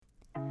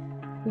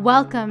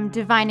Welcome,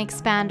 Divine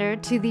Expander,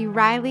 to the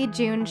Riley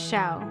June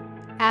Show.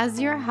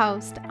 As your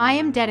host, I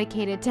am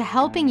dedicated to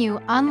helping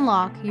you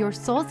unlock your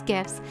soul's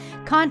gifts,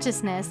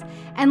 consciousness,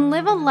 and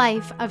live a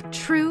life of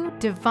true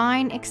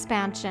divine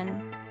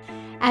expansion.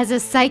 As a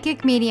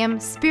psychic medium,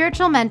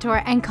 spiritual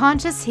mentor, and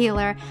conscious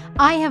healer,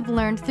 I have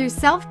learned through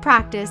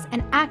self-practice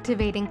and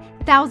activating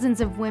thousands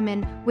of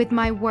women with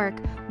my work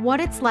what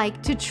it's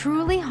like to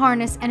truly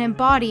harness and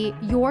embody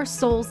your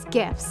soul's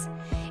gifts.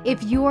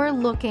 If you're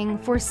looking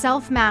for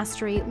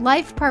self-mastery,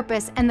 life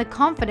purpose, and the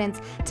confidence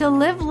to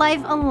live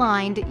life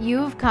aligned,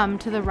 you've come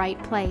to the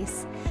right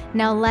place.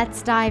 Now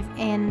let's dive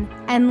in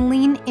and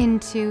lean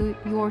into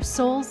your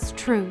soul's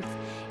truth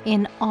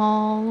in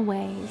all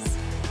ways.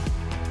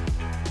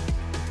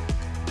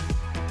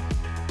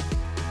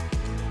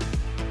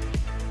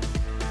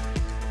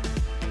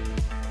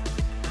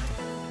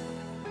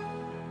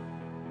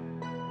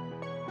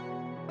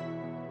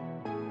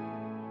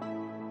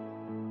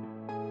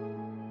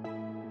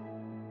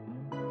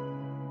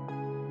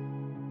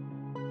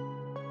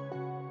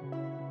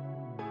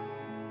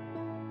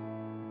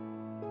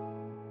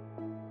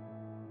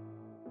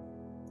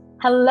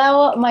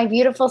 Hello, my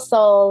beautiful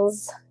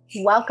souls.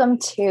 Welcome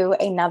to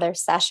another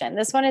session.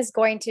 This one is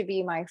going to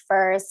be my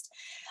first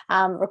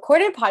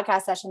recorded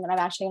podcast session that I'm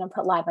actually going to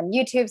put live on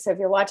YouTube. So if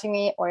you're watching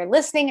me or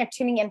listening or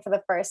tuning in for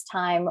the first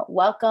time,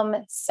 welcome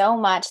so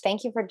much.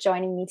 Thank you for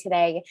joining me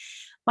today.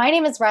 My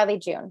name is Riley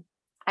June.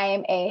 I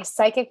am a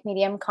psychic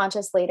medium,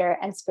 conscious leader,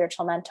 and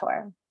spiritual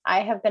mentor.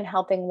 I have been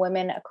helping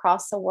women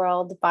across the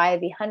world by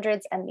the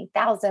hundreds and the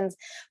thousands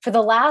for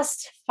the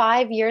last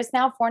 5 years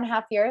now,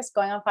 4.5 years,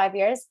 going on 5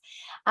 years,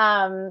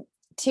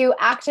 to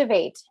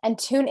activate and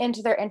tune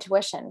into their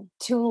intuition,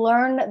 to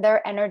learn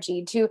their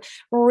energy, to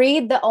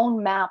read the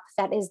own map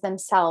that is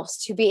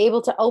themselves, to be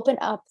able to open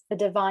up the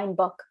divine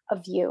book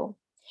of you.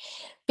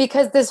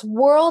 Because this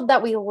world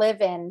that we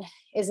live in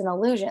is an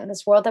illusion.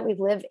 This world that we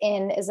live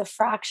in is a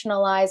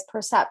fractionalized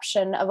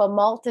perception of a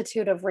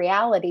multitude of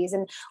realities.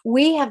 And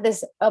we have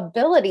this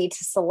ability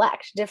to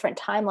select different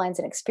timelines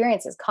and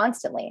experiences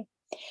constantly.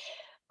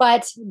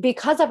 But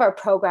because of our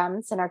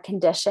programs and our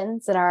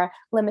conditions and our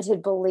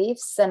limited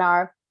beliefs and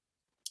our,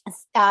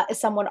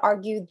 some would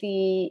argue,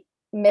 the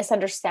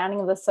misunderstanding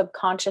of the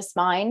subconscious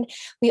mind,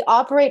 we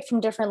operate from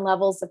different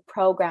levels of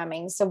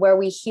programming. So where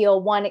we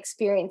heal one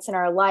experience in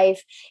our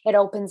life, it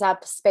opens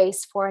up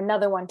space for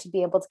another one to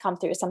be able to come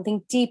through,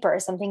 something deeper,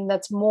 something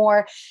that's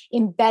more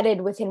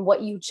embedded within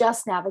what you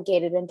just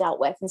navigated and dealt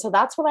with. And so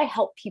that's what I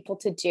help people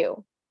to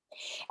do.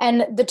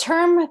 And the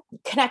term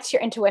connect to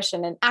your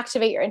intuition and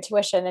activate your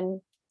intuition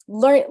and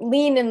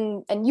lean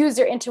and use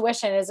your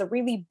intuition is a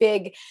really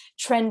big,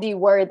 trendy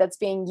word that's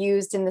being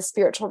used in the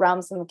spiritual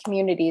realms and the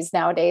communities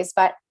nowadays.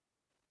 But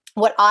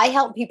what I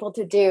help people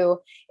to do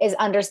is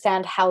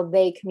understand how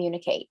they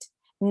communicate,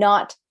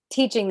 not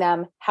teaching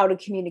them how to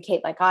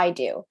communicate like I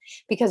do,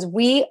 because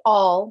we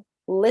all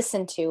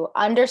listen to,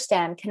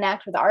 understand,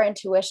 connect with our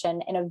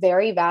intuition in a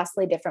very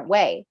vastly different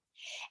way.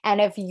 And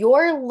if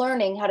you're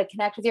learning how to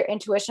connect with your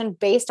intuition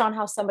based on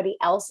how somebody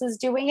else is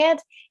doing it,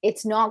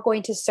 it's not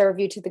going to serve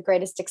you to the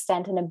greatest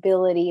extent and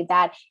ability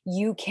that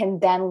you can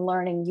then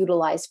learn and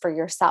utilize for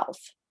yourself.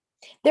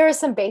 There are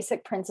some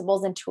basic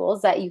principles and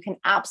tools that you can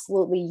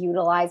absolutely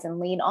utilize and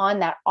lean on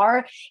that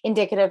are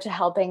indicative to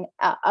helping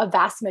a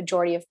vast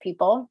majority of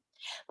people.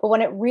 But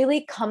when it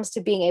really comes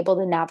to being able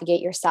to navigate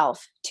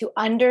yourself, to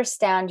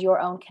understand your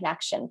own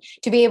connection,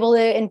 to be able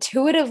to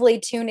intuitively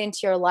tune into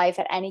your life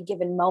at any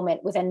given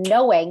moment with a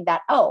knowing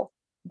that, oh,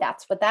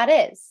 that's what that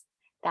is.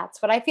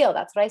 That's what I feel.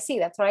 That's what I see.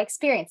 That's what I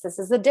experience. This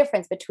is the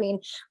difference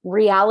between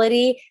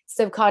reality,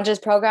 subconscious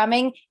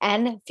programming,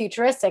 and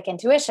futuristic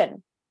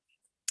intuition.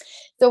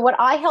 So what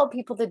I help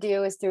people to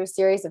do is through a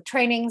series of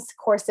trainings,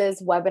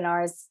 courses,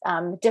 webinars,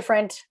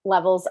 different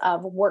levels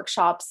of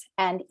workshops,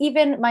 and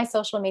even my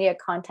social media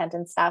content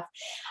and stuff,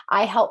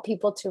 I help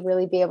people to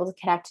really be able to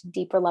connect to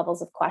deeper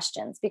levels of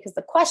questions, because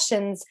the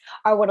questions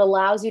are what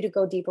allows you to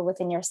go deeper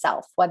within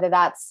yourself, whether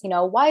that's,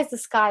 why is the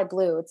sky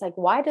blue? It's like,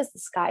 why does the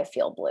sky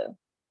feel blue?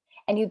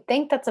 And you'd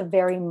think that's a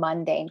very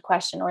mundane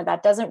question, or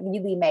that doesn't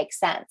really make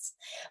sense.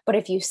 But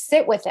if you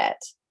sit with it,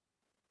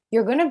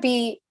 you're going to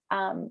be,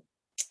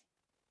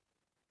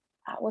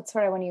 what's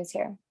what I want to use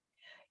here?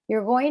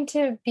 You're going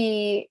to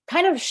be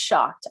kind of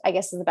shocked, I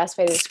guess is the best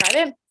way to describe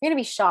it. You're going to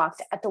be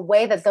shocked at the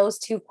way that those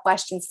two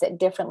questions sit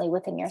differently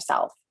within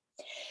yourself.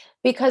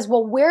 Because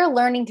what we're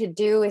learning to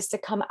do is to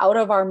come out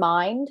of our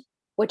mind,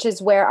 which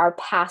is where our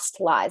past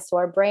lies. So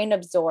our brain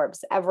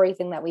absorbs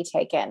everything that we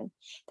take in,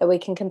 that we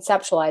can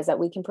conceptualize, that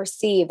we can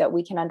perceive, that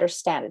we can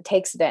understand. It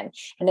takes it in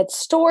and it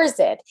stores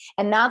it.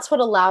 And that's what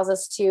allows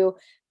us to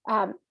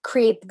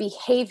create the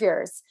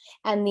behaviors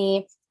and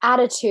the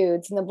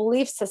attitudes and the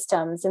belief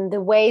systems and the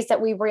ways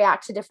that we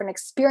react to different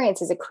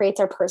experiences. It creates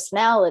our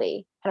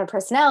personality, and our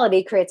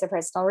personality creates a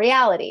personal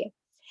reality.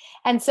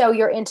 And so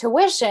your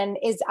intuition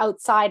is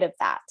outside of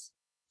that.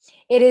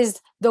 It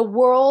is the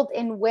world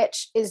in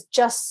which is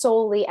just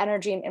solely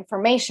energy and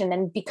information.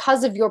 And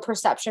because of your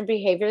perception,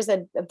 behaviors,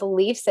 and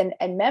beliefs and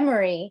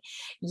memory,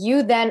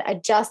 you then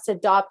adjust,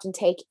 adopt, and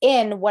take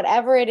in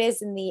whatever it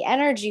is in the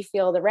energy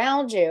field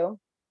around you.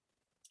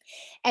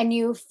 And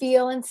you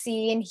feel and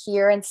see and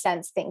hear and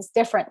sense things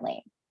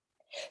differently.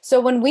 So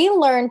when we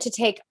learn to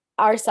take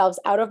ourselves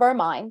out of our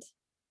mind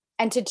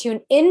and to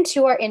tune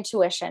into our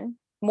intuition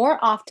more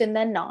often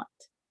than not,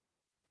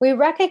 we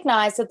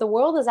recognize that the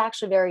world is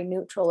actually very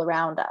neutral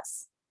around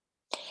us.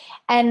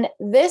 And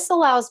this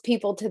allows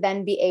people to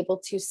then be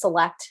able to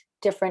select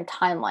different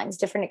timelines,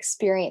 different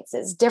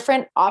experiences,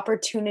 different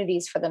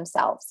opportunities for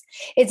themselves.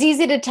 It's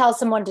easy to tell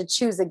someone to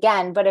choose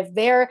again, but if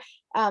they're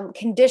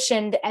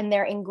conditioned and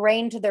they're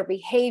ingrained to their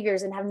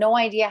behaviors and have no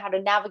idea how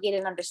to navigate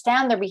and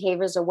understand their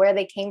behaviors, or where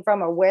they came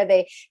from, or where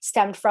they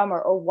stemmed from,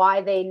 or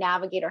why they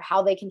navigate, or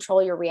how they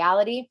control your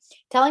reality,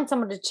 telling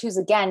someone to choose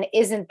again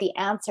isn't the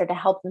answer to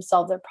help them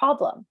solve their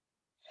problem.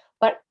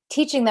 But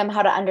teaching them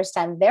how to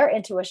understand their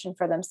intuition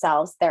for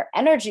themselves, their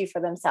energy for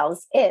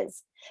themselves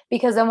is.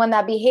 Because then when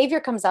that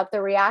behavior comes up,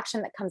 the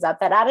reaction that comes up,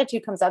 that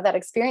attitude comes up, that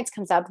experience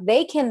comes up,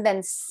 they can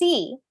then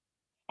see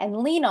and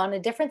lean on a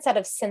different set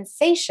of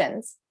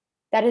sensations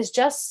that is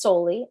just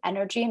solely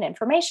energy and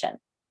information.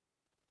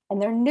 And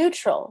they're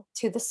neutral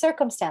to the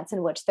circumstance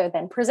in which they're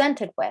then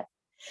presented with.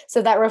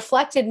 So that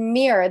reflected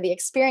mirror, the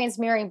experience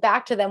mirroring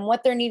back to them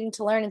what they're needing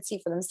to learn and see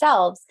for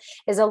themselves,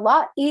 is a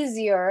lot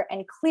easier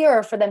and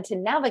clearer for them to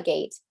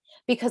navigate,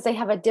 because they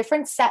have a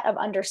different set of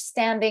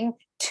understanding,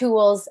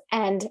 tools,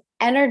 and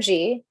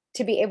energy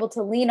to be able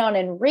to lean on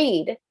and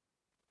read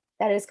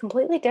that is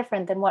completely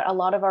different than what a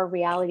lot of our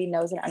reality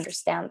knows and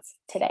understands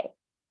today.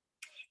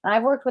 And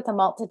I've worked with a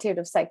multitude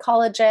of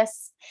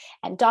psychologists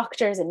and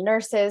doctors and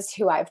nurses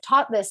who I've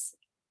taught this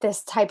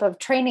type of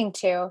training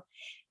to,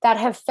 that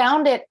have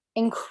found it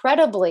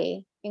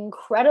incredibly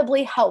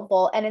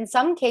helpful. And in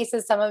some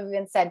cases, some have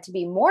even said to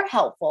be more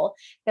helpful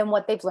than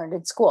what they've learned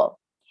in school,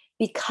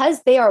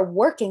 because they are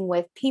working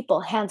with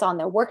people hands-on.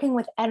 They're working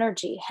with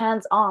energy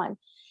hands-on,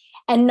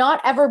 and not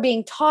ever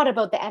being taught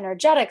about the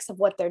energetics of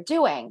what they're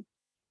doing.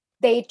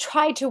 They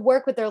try to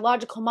work with their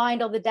logical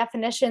mind, all the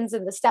definitions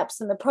and the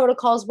steps and the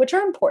protocols, which are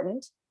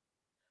important,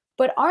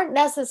 but aren't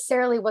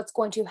necessarily what's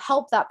going to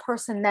help that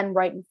person then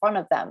right in front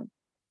of them.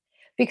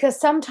 Because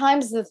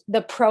sometimes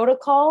the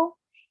protocol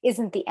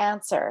isn't the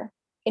answer.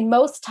 In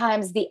most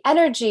times, the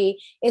energy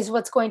is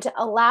what's going to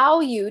allow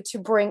you to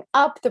bring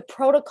up the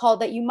protocol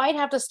that you might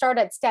have to start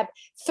at step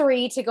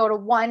 3 to go to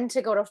 1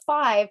 to go to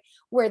 5,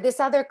 where this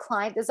other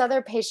client, this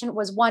other patient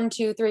was 1,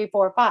 2, 3,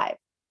 4, 5.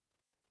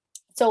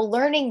 So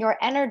learning your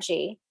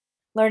energy,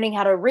 learning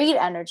how to read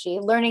energy,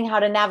 learning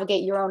how to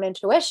navigate your own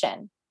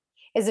intuition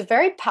is a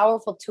very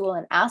powerful tool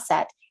and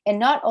asset in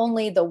not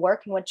only the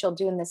work in which you'll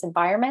do in this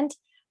environment,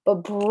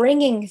 but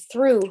bringing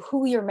through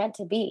who you're meant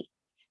to be,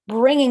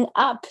 bringing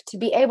up to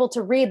be able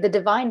to read the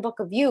divine book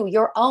of you,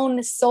 your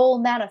own soul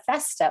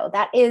manifesto.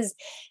 That is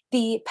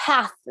the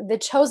path, the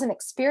chosen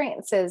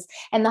experiences,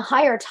 and the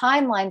higher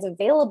timelines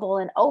available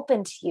and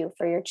open to you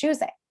for your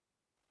choosing.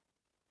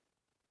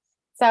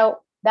 So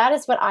that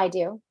is what I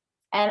do.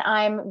 And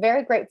I'm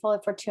very grateful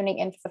for tuning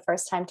in for the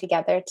first time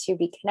together to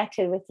be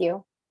connected with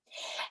you.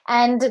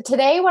 And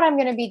today, what I'm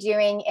going to be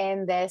doing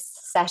in this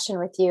session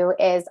with you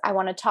is I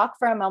want to talk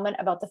for a moment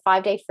about the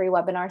 5-day free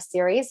webinar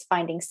series,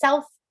 Finding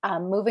Self,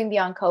 Moving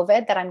Beyond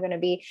COVID, that I'm going to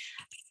be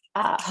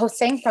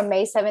hosting from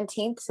May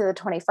 17th to the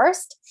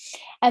 21st.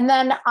 And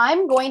then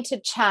I'm going to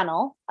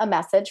channel a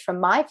message from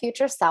my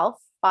future self,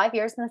 5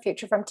 years in the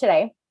future from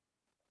today.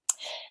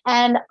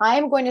 And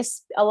I'm going to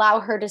allow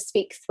her to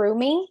speak through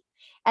me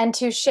and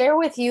to share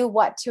with you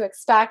what to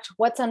expect,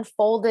 what's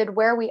unfolded,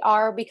 where we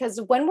are.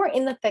 Because when we're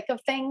in the thick of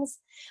things,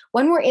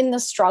 when we're in the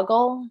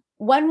struggle,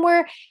 when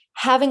we're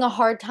having a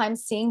hard time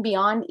seeing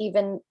beyond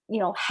even,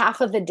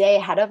 half of the day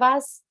ahead of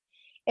us,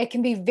 it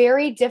can be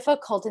very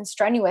difficult and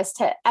strenuous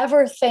to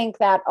ever think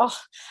that,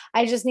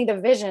 I just need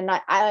a vision.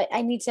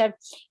 I need to,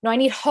 I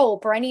need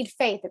hope, or I need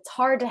faith. It's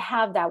hard to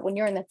have that when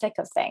you're in the thick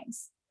of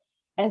things.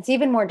 And it's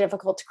even more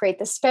difficult to create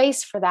the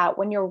space for that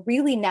when you're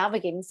really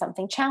navigating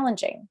something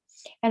challenging.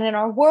 And in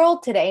our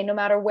world today, no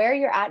matter where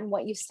you're at and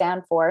what you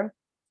stand for,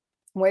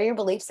 where your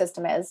belief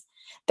system is,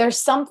 there's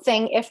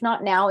something, if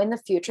not now, in the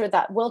future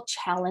that will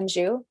challenge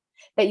you,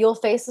 that you'll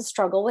face a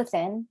struggle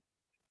within.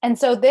 And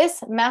so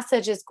this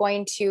message is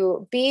going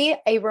to be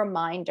a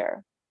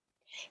reminder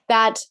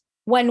that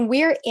when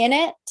we're in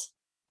it,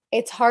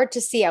 it's hard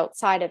to see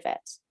outside of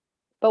it.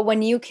 But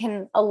when you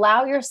can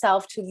allow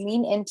yourself to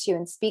lean into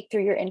and speak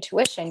through your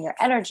intuition, your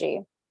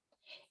energy,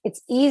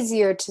 it's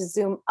easier to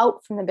zoom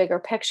out from the bigger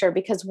picture,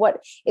 because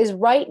what is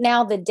right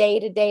now, the day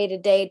to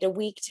day to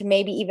week to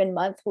maybe even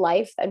month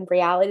life and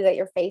reality that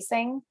you're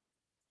facing,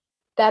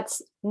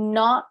 that's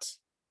not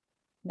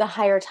the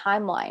higher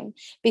timeline.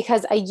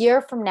 Because a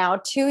year from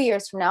now, 2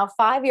 years from now,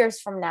 5 years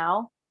from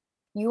now,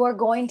 you are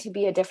going to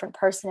be a different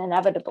person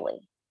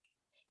inevitably.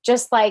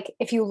 Just like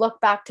if you look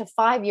back to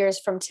 5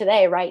 years from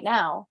today, right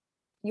now,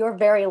 you're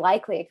very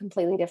likely a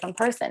completely different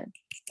person.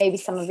 Maybe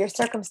some of your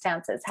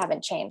circumstances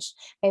haven't changed.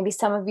 Maybe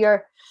some of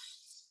your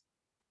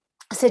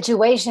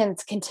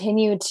situations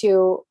continue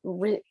to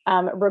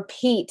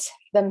repeat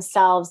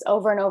themselves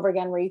over and over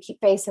again, where you keep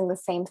facing the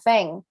same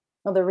thing.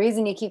 Well, the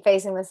reason you keep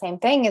facing the same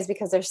thing is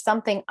because there's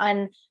something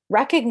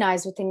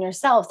unrecognized within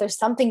yourself. There's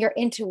something, your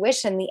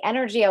intuition, the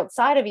energy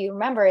outside of you.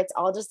 Remember, it's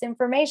all just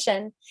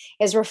information,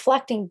 is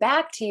reflecting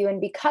back to you. And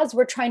because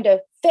we're trying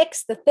to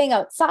fix the thing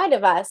outside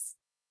of us,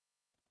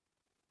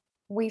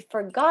 we've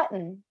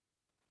forgotten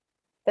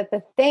that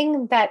the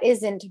thing that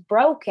isn't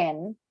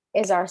broken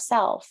is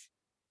ourself.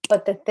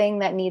 But the thing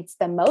that needs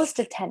the most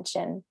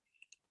attention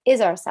is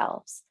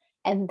ourselves.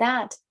 And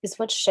that is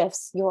what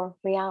shifts your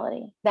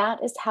reality.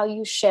 That is how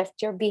you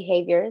shift your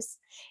behaviors,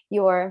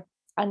 your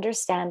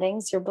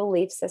understandings, your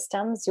belief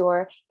systems,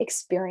 your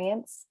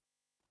experience.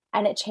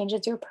 And it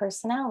changes your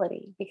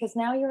personality, because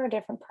now you're a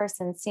different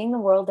person, seeing the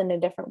world in a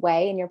different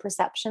way, and your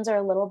perceptions are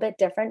a little bit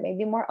different,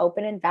 maybe more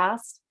open and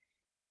vast.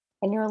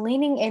 And you're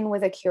leaning in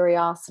with a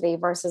curiosity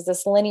versus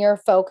this linear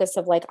focus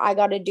of like, I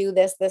got to do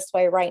this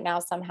way right now,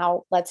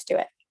 somehow, let's do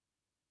it.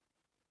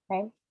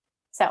 Right?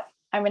 So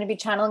I'm going to be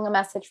channeling a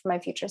message for my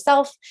future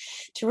self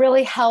to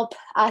really help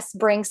us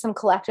bring some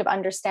collective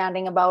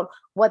understanding about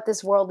what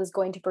this world is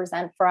going to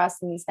present for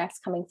us in these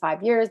next coming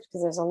 5 years,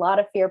 because there's a lot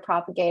of fear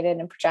propagated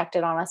and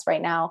projected on us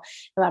right now.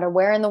 No matter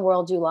where in the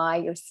world you lie,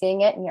 you're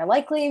seeing it, and you're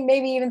likely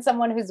maybe even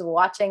someone who's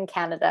watching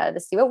Canada to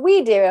see what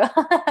we do.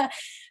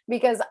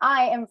 Because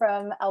I am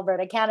from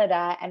Alberta,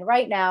 Canada. And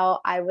right now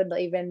I would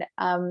even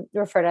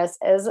refer to us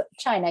as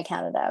China,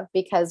 Canada,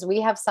 because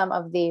we have some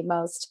of the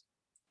most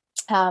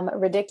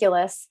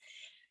ridiculous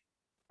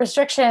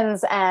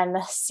restrictions and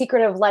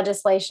secretive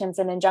legislations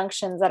and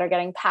injunctions that are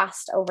getting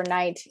passed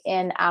overnight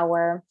in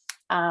our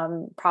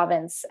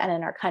province and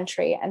in our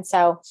country. And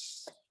so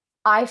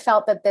I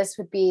felt that this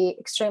would be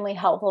extremely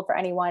helpful for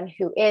anyone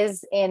who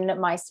is in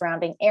my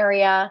surrounding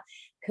area,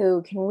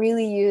 who can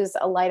really use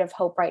a light of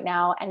hope right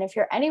now. And if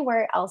you're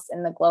anywhere else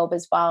in the globe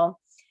as well,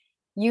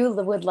 you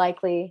would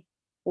likely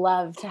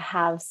love to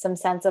have some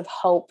sense of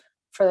hope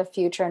for the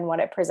future and what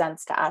it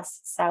presents to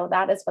us. So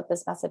that is what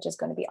this message is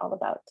going to be all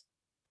about.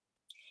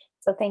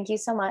 So thank you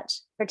so much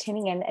for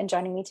tuning in and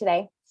joining me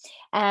today.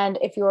 And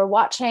if you are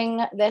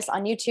watching this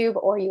on YouTube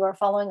or you are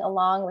following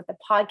along with the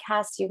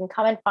podcast, you can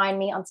come and find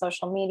me on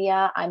social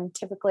media. I'm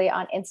typically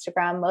on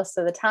Instagram most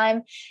of the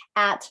time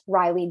at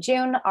Rylee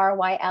June,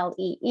 Ryle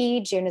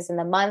June is in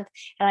the month.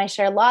 And I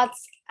share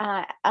lots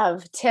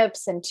of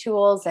tips and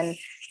tools and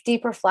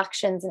deep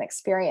reflections and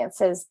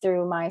experiences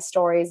through my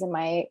stories and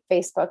my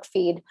Facebook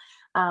feed,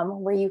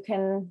 where you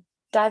can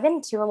dive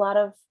into a lot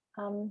of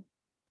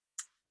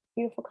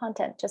beautiful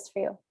content just for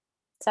you.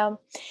 So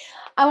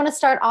I want to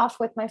start off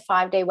with my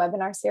 5-day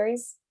webinar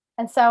series.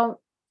 And so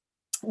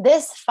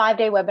this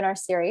 5-day webinar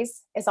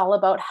series is all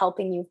about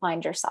helping you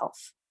find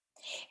yourself.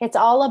 It's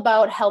all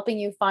about helping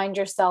you find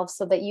yourself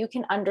so that you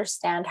can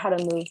understand how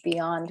to move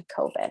beyond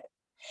COVID.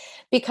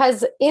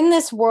 Because in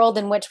this world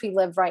in which we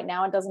live right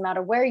now, it doesn't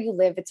matter where you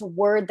live, it's a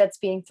word that's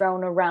being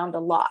thrown around a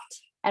lot.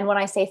 And when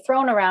I say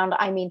thrown around,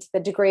 I mean to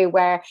the degree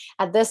where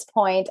at this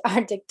point,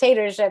 our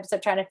dictatorships are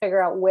trying to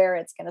figure out where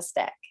it's going to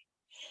stick.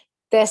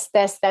 This,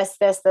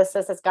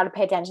 it's got to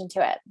pay attention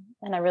to it.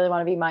 And I really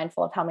want to be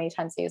mindful of how many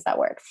times I use that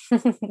word.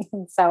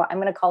 So I'm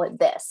going to call it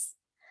this.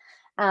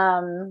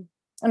 No,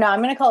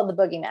 I'm going to call it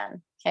the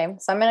boogeyman. Okay.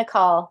 So I'm going to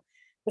call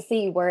the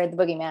C word the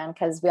boogeyman,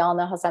 because we all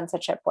know how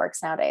censorship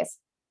works nowadays.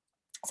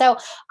 So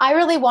I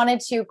really wanted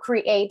to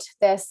create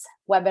this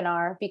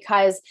webinar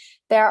because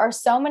there are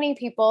so many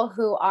people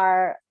who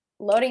are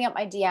loading up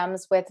my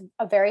DMs with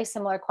a very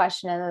similar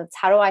question. And it's,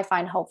 how do I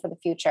find hope for the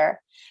future?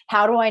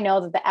 How do I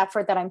know that the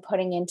effort that I'm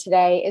putting in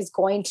today is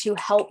going to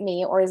help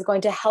me or is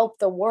going to help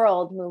the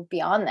world move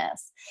beyond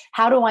this?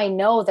 How do I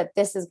know that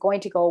this is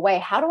going to go away?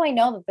 How do I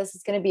know that this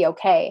is going to be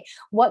okay?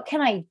 What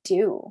can I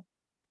do?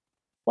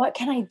 What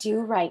can I do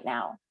right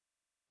now?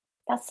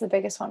 That's the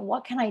biggest one.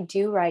 What can I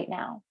do right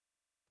now?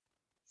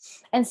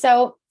 And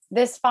so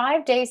this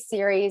 5-day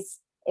series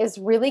is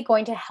really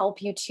going to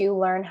help you to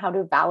learn how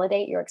to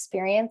validate your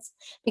experience.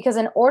 Because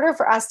in order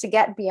for us to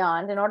get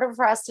beyond, in order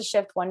for us to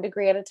shift 1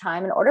 degree at a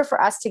time, in order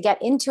for us to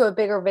get into a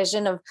bigger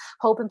vision of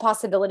hope and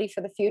possibility for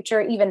the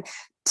future, even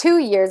 2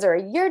 years or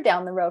a year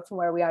down the road from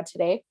where we are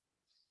today,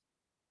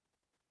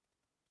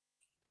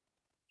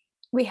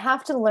 we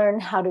have to learn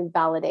how to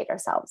validate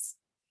ourselves.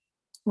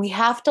 We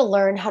have to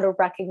learn how to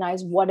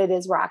recognize what it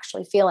is we're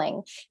actually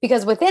feeling,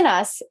 because within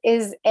us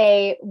is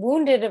a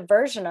wounded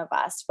version of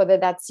us, whether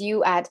that's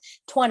you at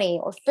 20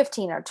 or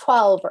 15 or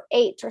 12 or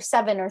 8 or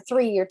 7 or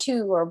 3 or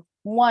 2 or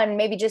 1,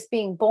 maybe just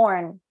being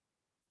born.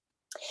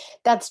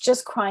 That's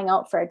just crying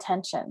out for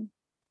attention.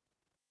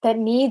 That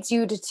needs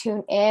you to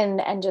tune in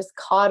and just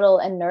coddle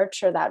and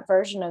nurture that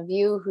version of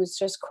you who's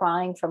just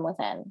crying from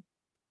within.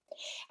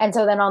 And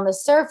so then on the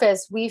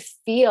surface, we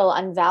feel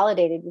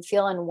unvalidated, we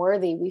feel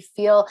unworthy, we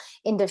feel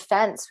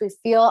indefense, we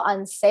feel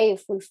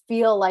unsafe, we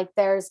feel like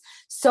there's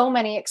so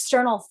many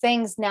external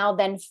things now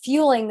then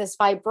fueling this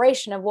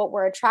vibration of what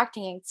we're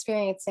attracting and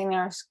experiencing in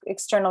our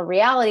external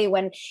reality,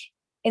 when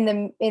in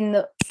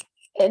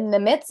the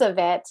midst of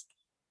it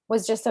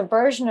was just a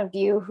version of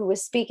you who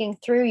was speaking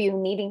through you,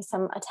 needing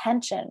some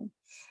attention.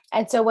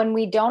 And so when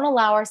we don't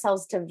allow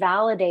ourselves to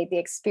validate the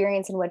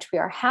experience in which we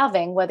are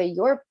having, whether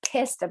you're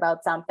pissed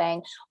about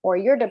something or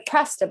you're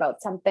depressed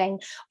about something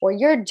or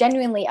you're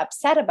genuinely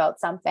upset about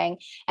something,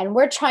 and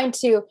we're trying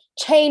to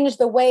change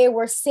the way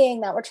we're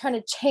seeing that, we're trying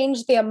to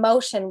change the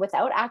emotion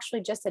without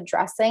actually just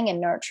addressing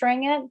and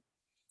nurturing it,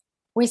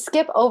 we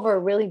skip over a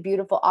really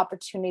beautiful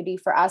opportunity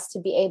for us to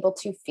be able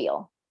to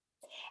feel.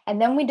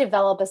 And then we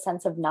develop a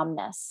sense of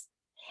numbness.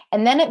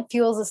 And then it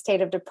fuels a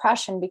state of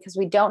depression because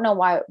we don't know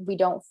why we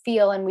don't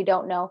feel, and we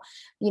don't know,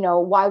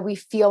 why we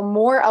feel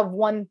more of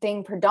one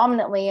thing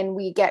predominantly. And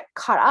we get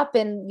caught up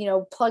in,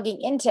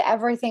 plugging into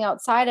everything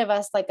outside of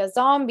us like a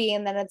zombie.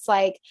 And then it's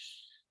like,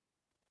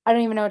 I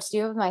don't even know what to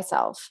do with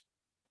myself.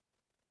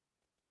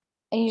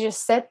 And you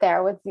just sit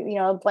there with,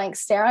 a blank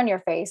stare on your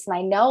face. And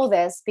I know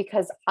this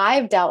because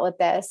I've dealt with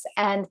this,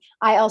 and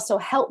I also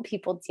help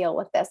people deal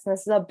with this. And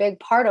this is a big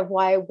part of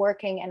why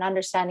working and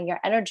understanding your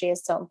energy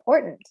is so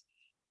important,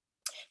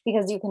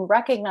 because you can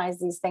recognize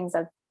these things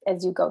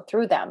as you go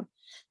through them.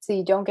 So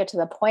you don't get to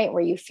the point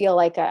where you feel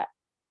like a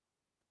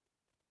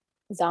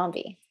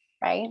zombie,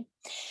 right?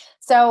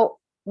 So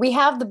we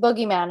have the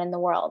boogeyman in the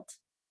world,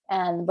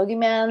 and the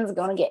boogeyman's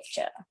going to get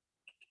you.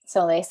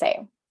 So they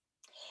say.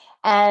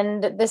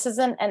 And this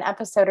isn't an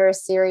episode or a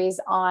series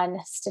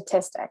on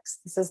statistics.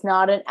 This is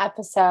not an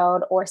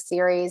episode or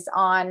series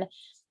on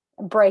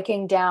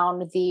breaking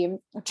down the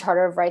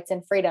Charter of Rights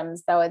and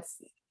Freedoms, though it's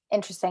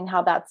interesting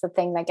how that's the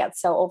thing that gets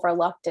so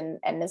overlooked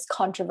and is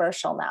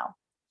controversial now.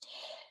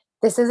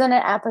 This isn't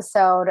an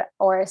episode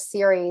or a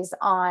series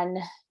on,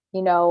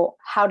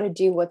 how to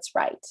do what's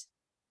right.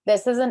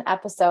 This is an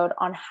episode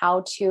on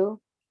how to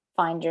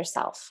find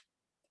yourself,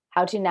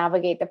 how to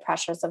navigate the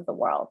pressures of the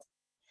world,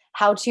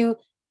 how to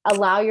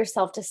allow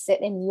yourself to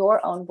sit in your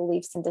own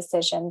beliefs and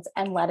decisions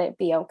and let it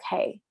be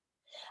okay.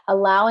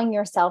 Allowing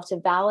yourself to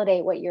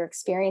validate what you're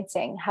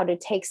experiencing, how to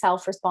take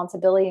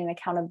self-responsibility and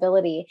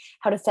accountability,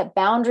 how to set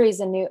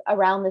boundaries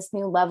around this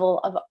new level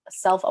of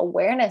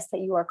self-awareness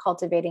that you are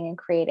cultivating and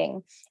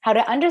creating, how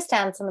to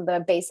understand some of the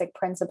basic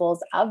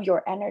principles of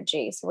your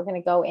energy. So we're going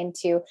to go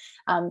into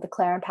the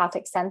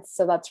clairempathic sense.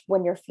 So that's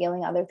when you're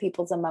feeling other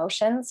people's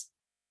emotions.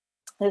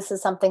 This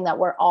is something that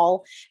we're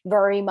all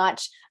very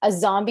much a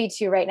zombie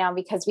to right now,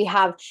 because we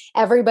have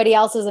everybody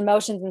else's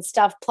emotions and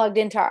stuff plugged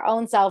into our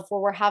own self, where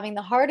we're having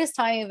the hardest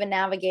time even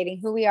navigating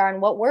who we are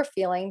and what we're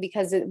feeling,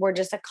 because we're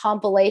just a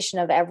compilation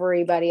of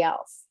everybody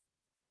else.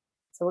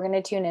 So we're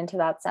going to tune into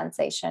that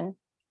sensation.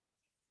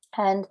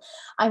 And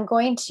I'm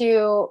going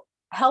to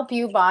help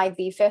you by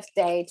the fifth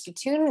day to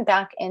tune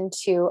back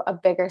into a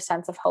bigger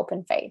sense of hope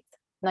and faith.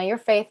 Now, your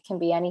faith can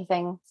be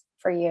anything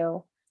for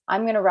you.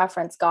 I'm going to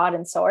reference God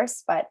and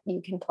source, but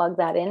you can plug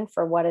that in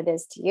for what it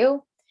is to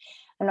you.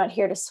 I'm not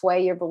here to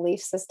sway your belief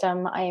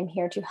system. I am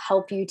here to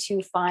help you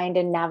to find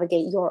and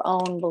navigate your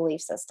own belief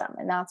system.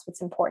 And that's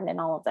what's important in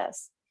all of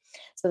this.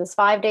 So this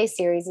 5-day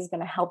series is going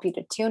to help you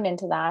to tune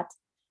into that,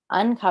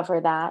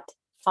 uncover that,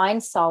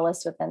 find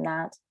solace within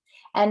that,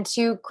 and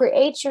to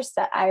create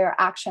your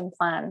action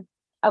plan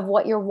of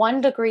what your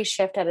 1 degree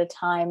shift at a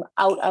time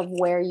out of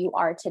where you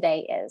are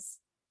today is.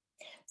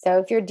 So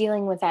if you're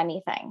dealing with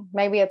anything,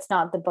 maybe it's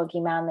not the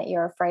boogeyman that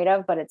you're afraid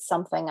of, but it's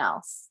something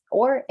else.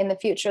 Or in the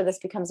future, this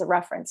becomes a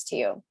reference to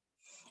you.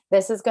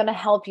 This is going to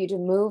help you to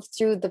move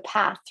through the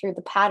path, through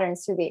the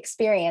patterns, through the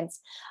experience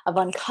of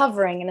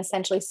uncovering and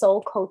essentially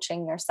soul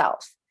coaching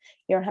yourself.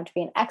 You don't have to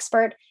be an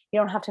expert. You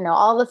don't have to know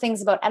all the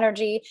things about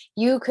energy.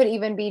 You could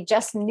even be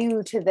just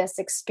new to this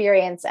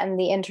experience and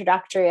the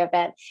introductory of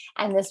it.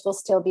 And this will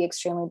still be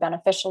extremely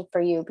beneficial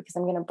for you, because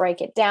I'm going to break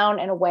it down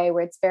in a way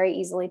where it's very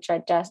easily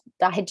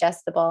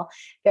digestible,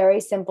 very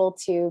simple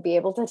to be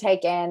able to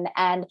take in,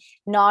 and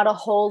not a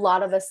whole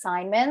lot of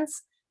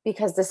assignments,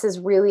 because this is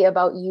really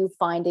about you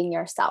finding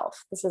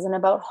yourself. This isn't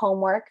about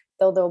homework,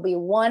 though there'll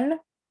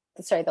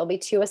be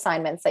 2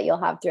 assignments that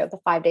you'll have throughout the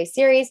 5-day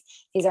series.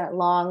 These aren't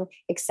long,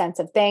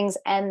 extensive things,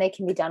 and they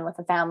can be done with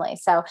a family.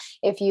 So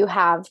if you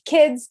have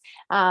kids,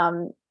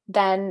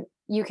 then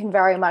you can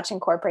very much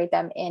incorporate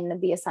them in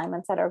the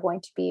assignments that are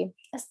going to be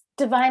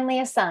divinely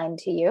assigned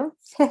to you.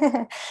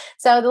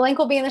 So the link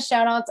will be in the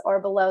show notes or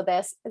below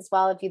this as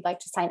well if you'd like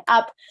to sign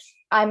up.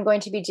 I'm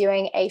going to be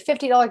doing a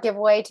 $50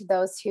 giveaway to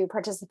those who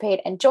participate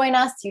and join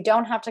us. You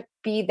don't have to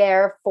be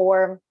there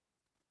for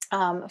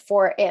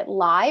it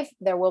live.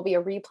 There will be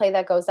a replay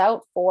that goes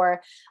out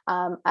for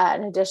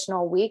an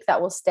additional week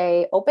that will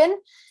stay open.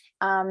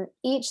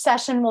 Each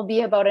session will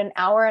be about an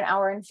hour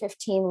and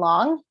 15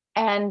 long,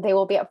 and they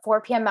will be at 4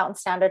 p.m. Mountain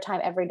Standard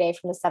Time every day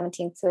from the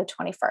 17th to the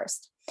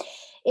 21st.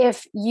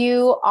 If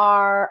you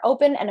are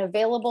open and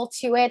available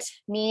to it,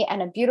 me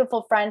and a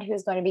beautiful friend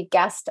who's going to be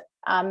guest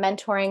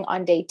mentoring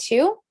on day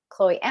 2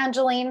 Chloe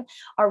Angeline,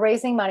 are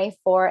raising money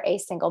for a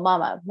single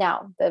mama.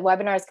 Now, the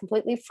webinar is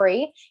completely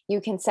free.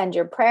 You can send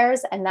your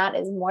prayers, and that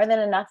is more than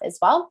enough as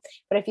well.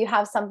 But if you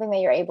have something that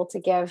you're able to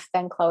give,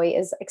 then Chloe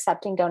is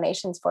accepting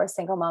donations for a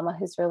single mama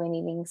who's really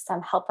needing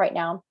some help right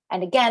now.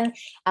 And again,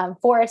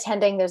 for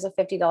attending, there's a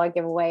 $50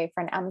 giveaway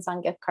for an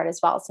Amazon gift card as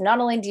well. So not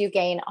only do you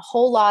gain a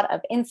whole lot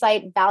of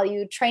insight,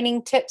 value,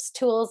 training, tips,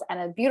 tools, and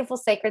a beautiful,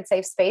 sacred,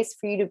 safe space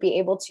for you to be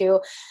able to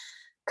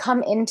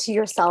come into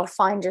yourself,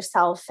 find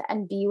yourself,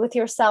 and be with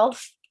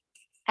yourself.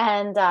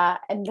 And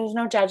there's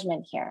no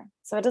judgment here.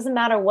 So it doesn't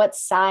matter what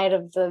side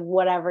of the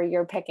whatever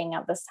you're picking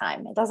at this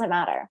time. It doesn't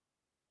matter.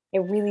 It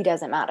really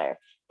doesn't matter.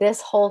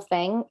 This whole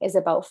thing is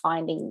about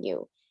finding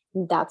you.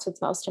 That's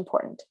what's most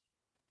important.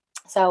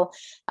 So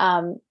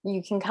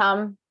you can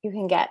come, you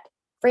can get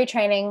free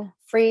training,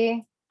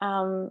 free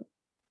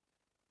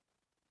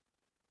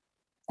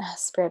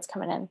spirits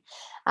coming in,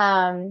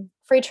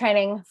 free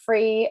training,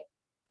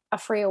 a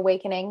free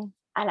awakening,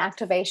 an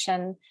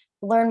activation,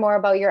 learn more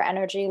about your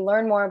energy,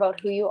 learn more about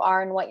who you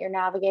are and what you're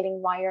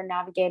navigating, why you're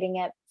navigating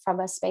it from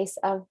a space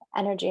of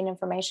energy and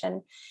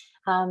information.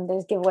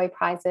 There's giveaway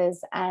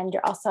prizes, and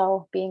you're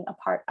also being a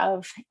part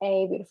of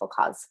a beautiful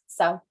cause.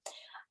 So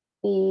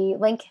the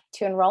link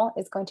to enroll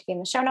is going to be in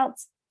the show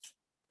notes,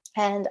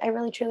 and I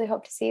really, truly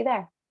hope to see you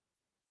there.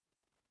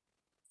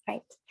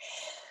 Right.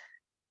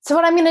 So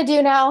what I'm going to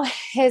do now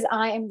is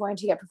I am going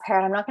to get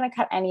prepared. I'm not going to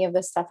cut any of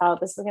this stuff out.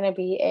 This is going to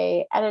be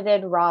a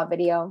edited raw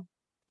video.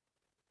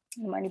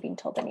 I'm already being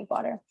told I need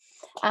water,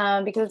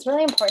 because it's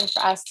really important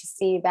for us to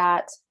see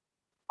that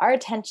our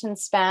attention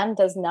span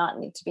does not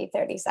need to be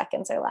 30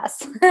 seconds or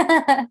less.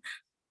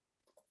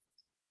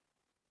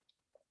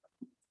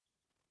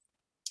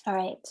 All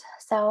right,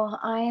 so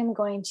I am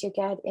going to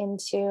get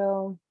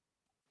into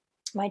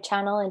my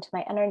channel, into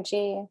my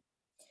energy.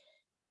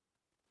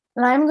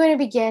 And I'm going to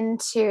begin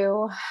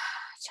to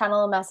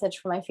channel a message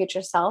for my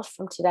future self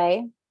from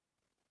today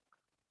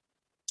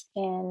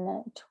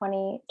in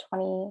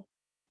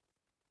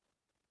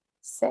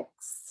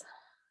 2026.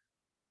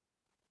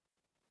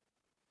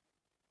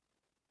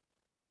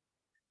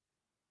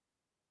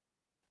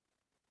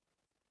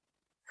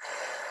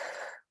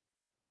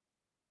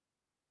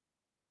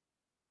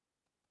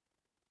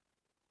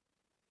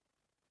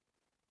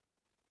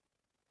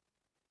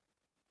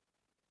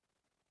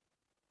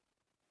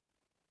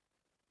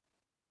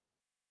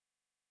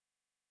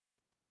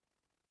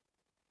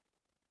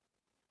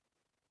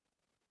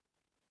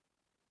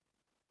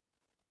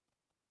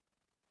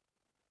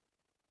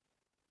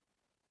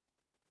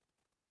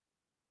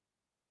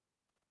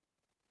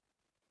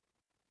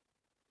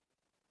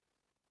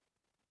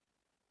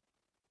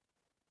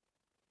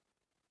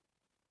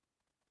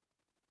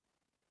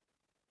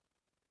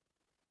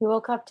 You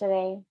woke up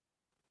today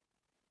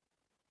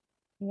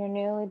in your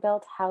newly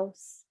built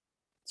house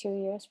 2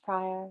 years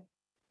prior.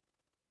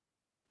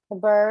 The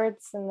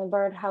birds in the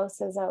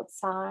birdhouses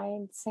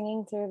outside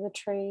singing through the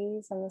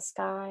trees and the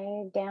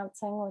sky,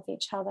 dancing with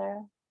each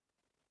other.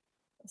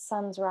 The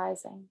sun's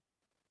rising.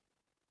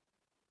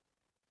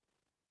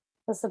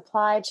 The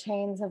supply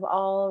chains have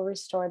all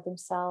restored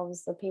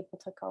themselves. The people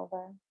took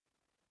over.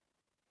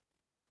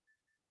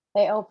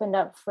 They opened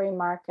up free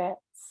markets,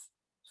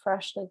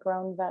 freshly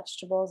grown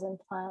vegetables and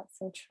plants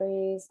and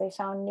trees. They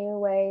found new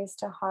ways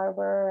to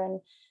harbor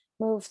and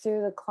move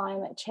through the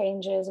climate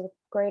changes with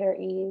greater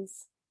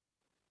ease.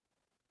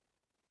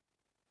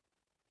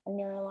 And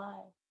you're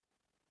alive.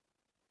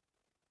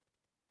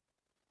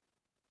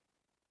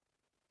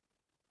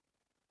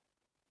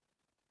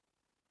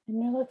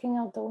 And you're looking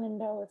out the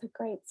window with a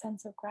great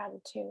sense of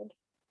gratitude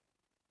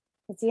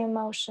as the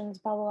emotions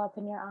bubble up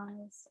in your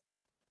eyes.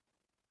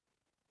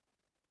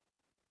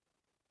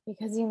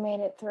 Because you made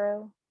it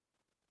through.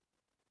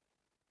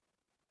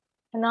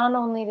 And not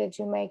only did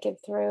you make it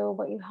through,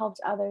 but you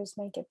helped others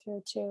make it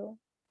through too.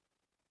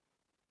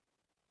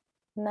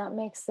 And that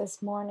makes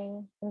this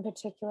morning in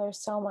particular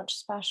so much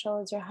special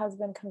as your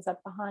husband comes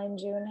up behind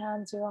you and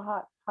hands you a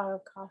hot pot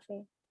of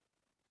coffee.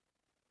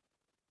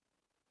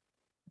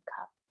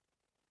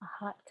 A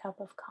hot cup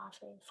of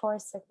coffee, Four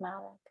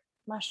Sigmatic,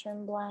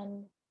 mushroom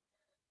blend.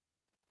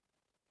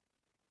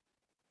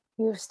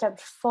 You've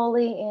stepped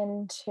fully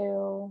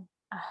into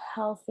a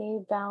healthy,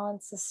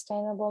 balanced,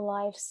 sustainable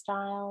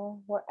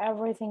lifestyle where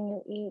everything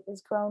you eat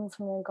is grown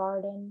from your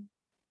garden.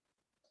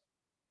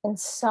 And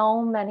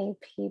so many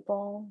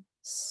people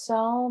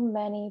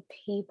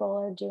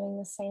are doing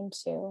the same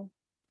too.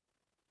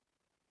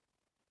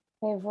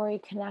 They've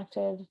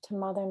reconnected to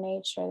Mother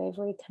Nature. They've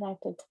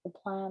reconnected to the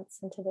plants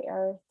and to the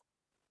earth.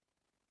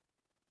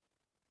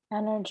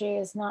 Energy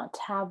is not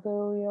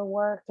taboo. Your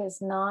work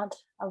is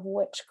not of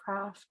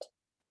witchcraft.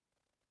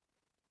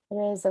 It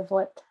is of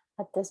what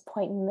at this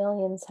point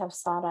millions have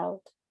sought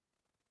out.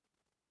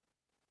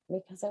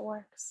 Because it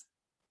works.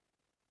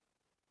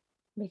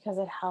 Because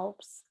it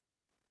helps.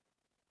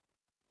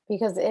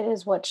 Because it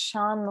is what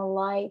shone the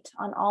light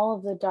on all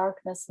of the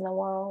darkness in the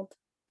world.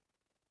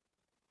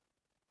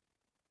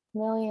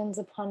 Millions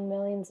upon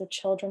millions of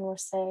children were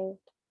saved,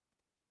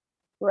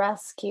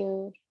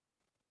 rescued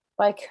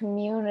by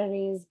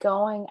communities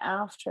going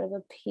after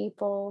the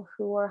people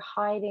who were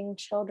hiding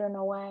children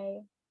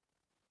away.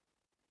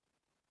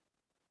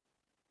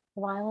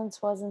 Violence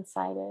was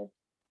incited.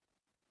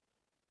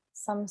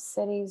 Some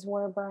cities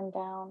were burned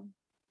down.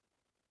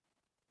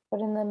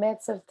 But in the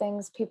midst of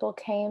things, people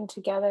came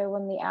together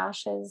when the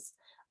ashes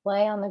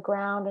lay on the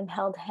ground and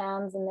held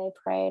hands, and they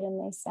prayed and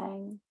they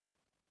sang.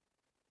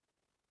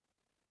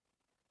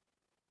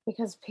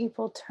 Because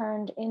people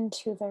turned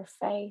into their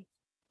faith.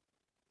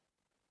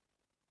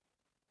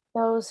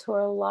 Those who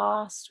are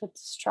lost with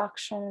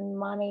destruction and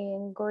money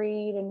and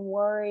greed and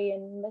worry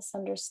and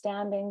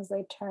misunderstandings,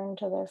 they turn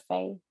to their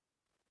faith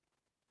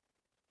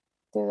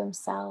through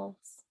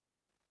themselves.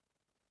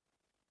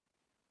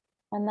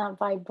 And that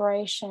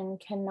vibration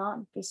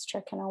cannot be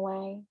stricken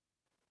away.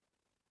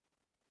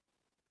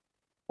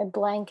 It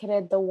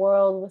blanketed the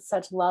world with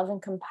such love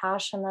and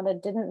compassion that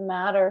it didn't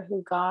matter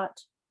who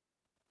got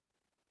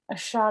a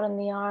shot in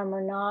the arm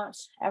or not.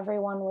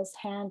 Everyone was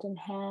hand in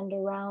hand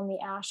around the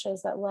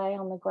ashes that lay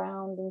on the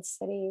ground in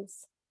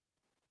cities.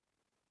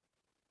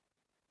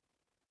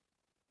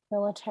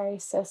 Military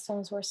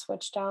systems were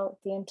switched out.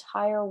 The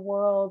entire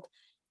world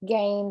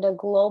gained a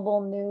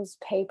global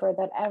newspaper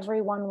that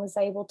everyone was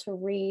able to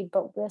read,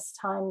 but this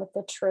time with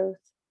the truth.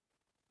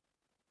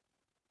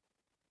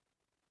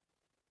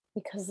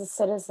 Because the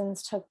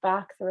citizens took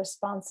back the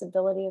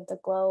responsibility of the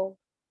globe.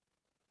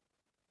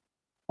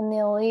 And the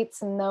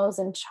elites and those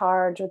in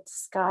charge with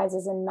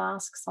disguises and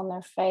masks on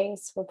their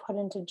face were put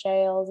into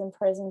jails and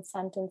prison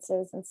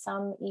sentences, and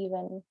some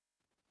even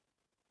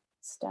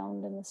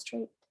stoned in the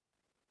street.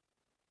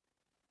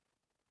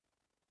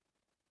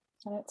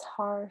 And it's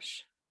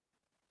harsh.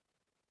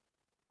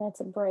 And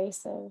it's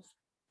abrasive.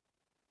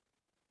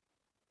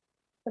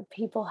 But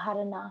people had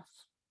enough.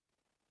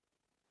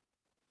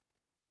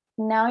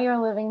 Now you're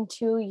living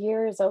 2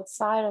 years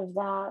outside of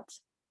that,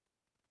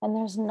 and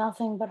there's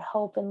nothing but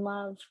hope and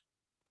love.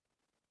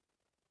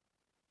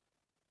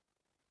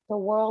 The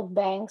world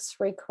banks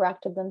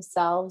recorrected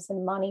themselves,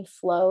 and money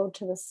flowed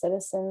to the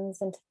citizens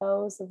and to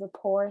those of the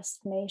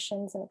poorest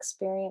nations and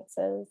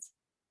experiences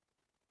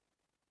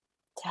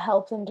to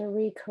help them to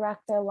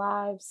recorrect their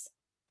lives,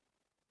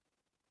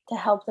 to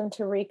help them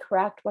to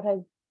recorrect what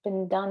had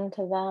been done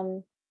to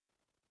them.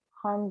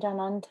 Harm done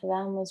unto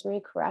them was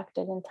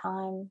recorrected in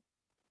time.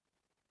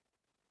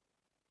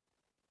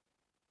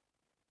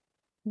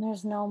 And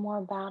there's no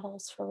more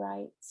battles for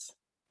rights.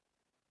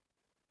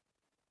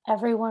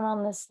 Everyone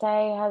on this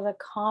day has a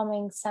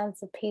calming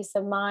sense of peace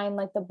of mind,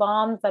 like the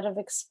bombs that have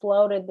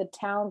exploded the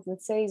towns and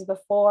cities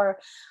before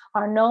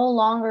are no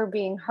longer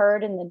being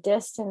heard in the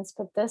distance,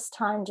 but this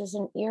time just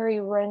an eerie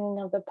ringing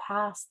of the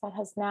past that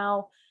has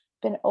now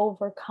been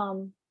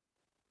overcome.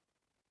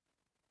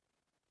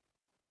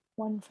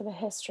 One for the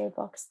history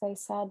books, they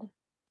said.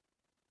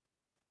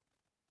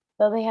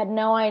 Though they had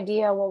no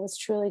idea what was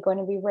truly going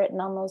to be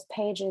written on those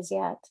pages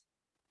yet.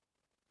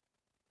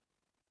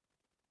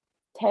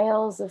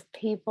 Tales of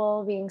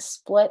people being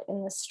split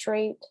in the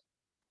street,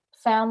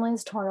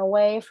 families torn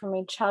away from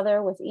each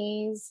other with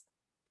ease,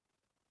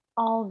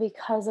 all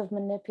because of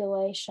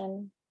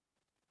manipulation.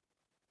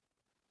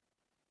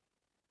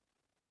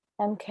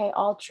 MK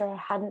Ultra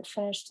hadn't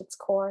finished its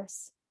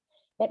course.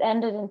 It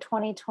ended in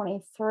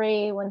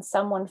 2023 when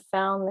someone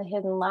found the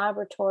hidden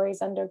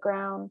laboratories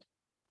underground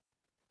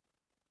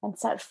and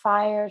set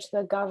fire to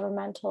the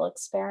governmental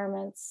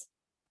experiments.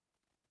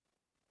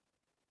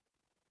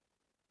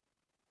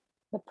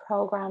 The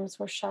programs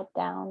were shut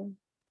down.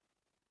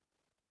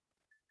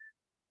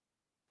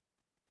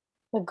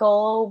 The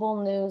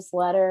global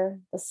newsletter,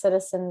 the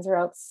citizens are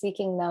out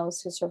seeking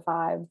those who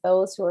survived,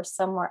 those who are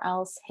somewhere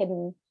else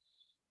hidden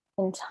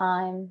in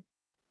time.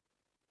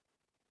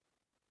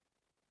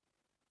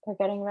 They're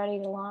getting ready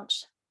to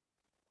launch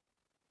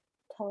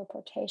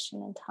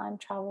teleportation and time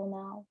travel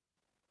now.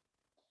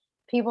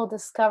 People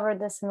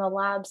discovered this in the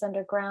labs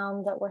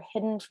underground that were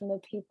hidden from the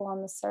people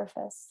on the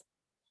surface.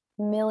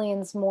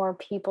 Millions more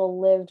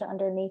people lived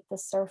underneath the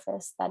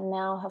surface that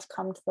now have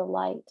come to the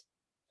light.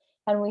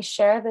 And we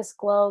share this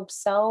globe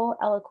so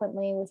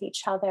eloquently with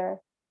each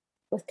other,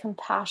 with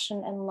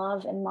compassion and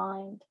love in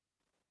mind.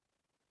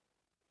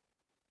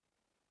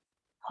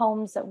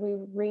 Homes that we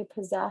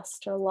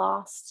repossessed or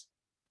lost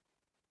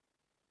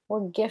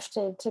were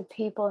gifted to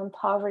people in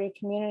poverty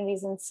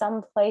communities, in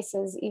some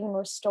places even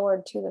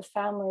restored to the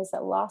families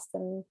that lost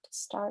them to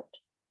start.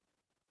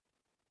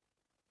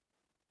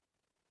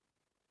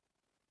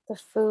 The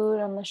food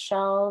on the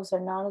shelves are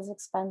not as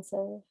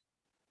expensive.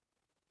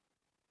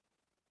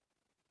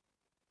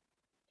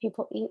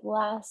 People eat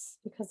less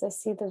because they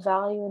see the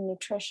value in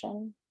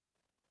nutrition.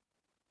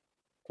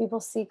 People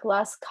seek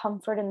less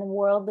comfort in the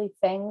worldly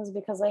things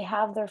because they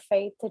have their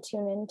faith to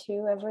tune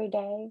into every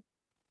day.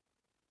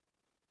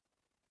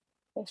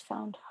 They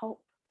found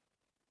hope.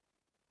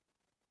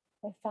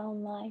 They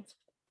found life.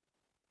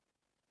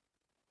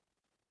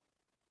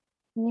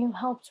 And you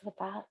helped with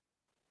that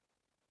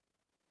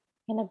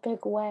in a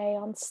big way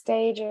on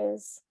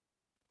stages,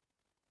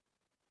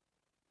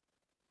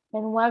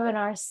 in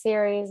webinar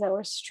series that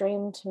were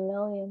streamed to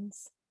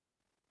millions,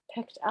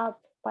 picked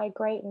up by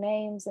great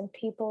names and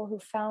people who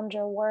found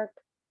your work,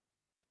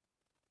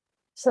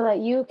 so that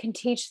you can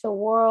teach the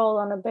world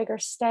on a bigger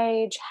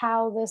stage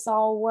how this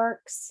all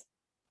works.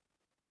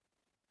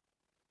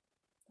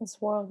 This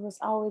world was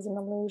always an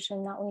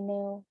illusion that we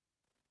knew.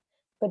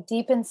 But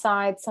deep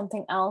inside,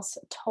 something else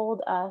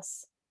told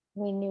us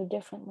we knew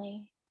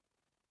differently.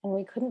 And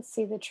we couldn't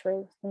see the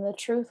truth. And the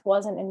truth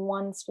wasn't in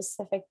one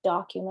specific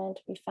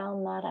document. We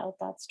found that out.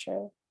 That's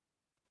true.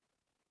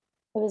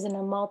 It was in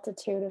a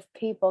multitude of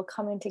people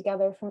coming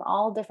together from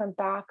all different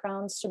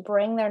backgrounds to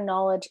bring their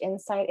knowledge,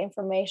 insight,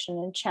 information,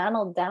 and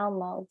channeled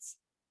downloads.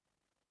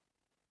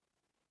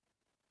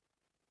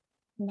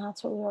 And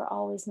that's what we were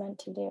always meant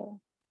to do.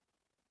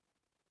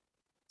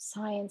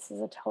 Science is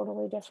a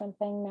totally different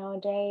thing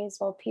nowadays.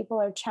 While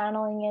people are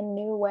channeling in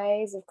new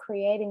ways of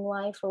creating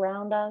life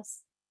around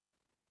us,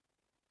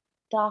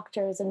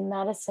 doctors in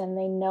medicine,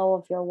 they know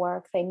of your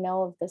work, they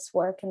know of this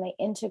work, and they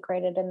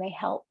integrate it and they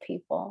help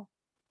people.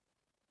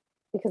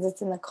 Because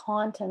it's in the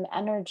quantum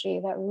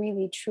energy that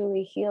really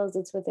truly heals.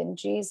 It's within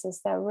Jesus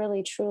that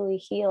really truly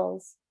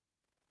heals.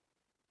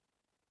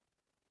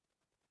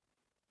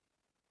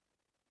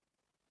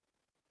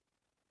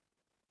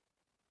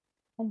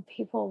 And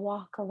people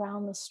walk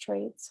around the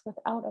streets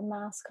without a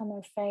mask on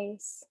their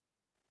face.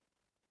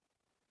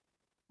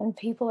 And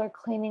people are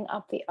cleaning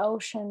up the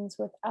oceans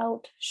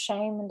without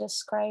shame and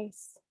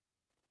disgrace.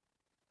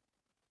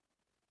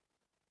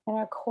 And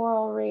our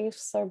coral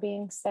reefs are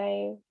being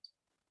saved.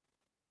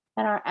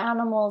 And our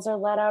animals are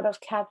let out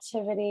of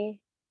captivity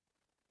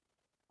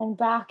and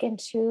back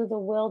into the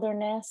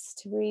wilderness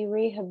to be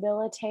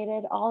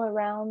rehabilitated all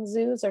around.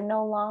 Zoos are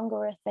no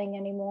longer a thing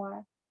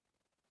anymore.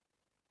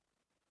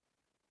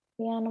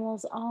 The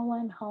animals all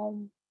went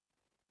home.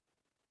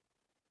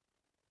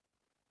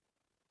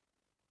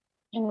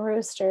 And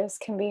roosters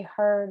can be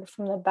heard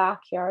from the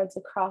backyards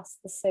across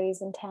the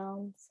cities and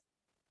towns,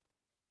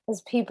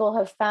 as people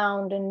have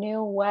found a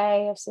new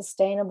way of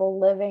sustainable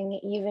living,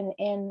 even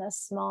in a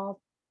small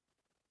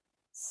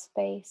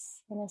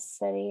space in a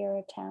city or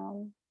a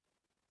town.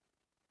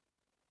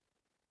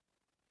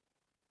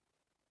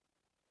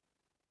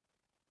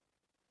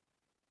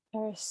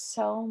 There is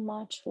so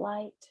much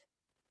light.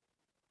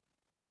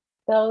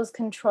 Those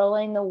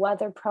controlling the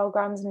weather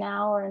programs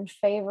now are in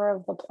favor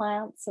of the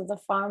plants, of the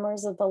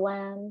farmers of the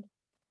land.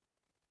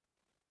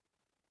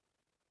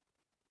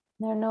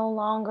 They're no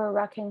longer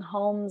wrecking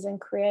homes and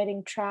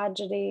creating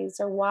tragedies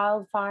or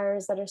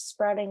wildfires that are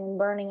spreading and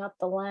burning up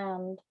the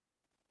land.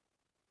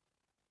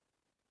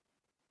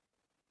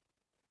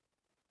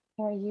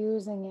 They're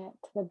using it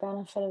to the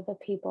benefit of the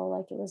people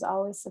like it was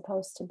always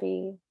supposed to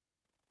be.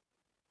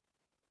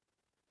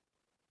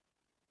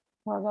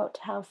 We're about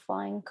to have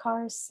flying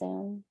cars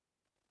soon.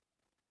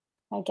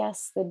 I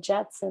guess the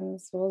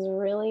Jetsons was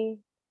really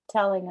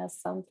telling us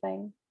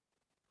something.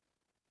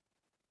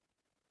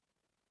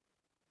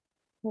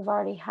 We've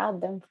already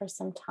had them for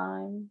some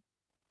time.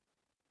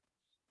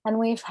 And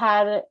we've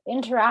had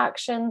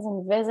interactions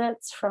and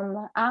visits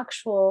from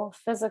actual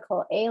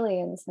physical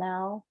aliens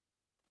now,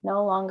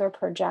 no longer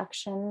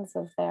projections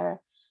of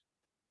their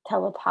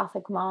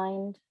telepathic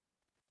mind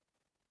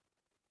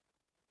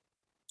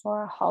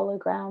or a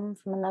hologram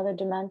from another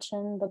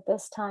dimension, but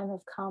this time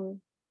have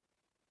come.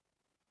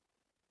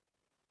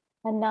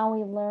 And now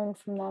we learn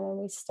from them and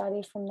we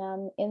study from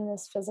them in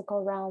this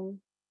physical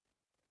realm.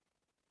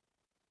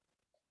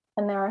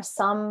 And there are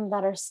some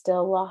that are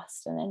still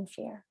lost and in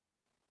fear.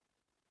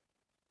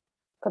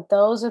 But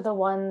those are the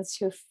ones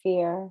who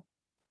fear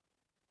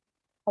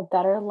a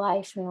better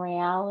life in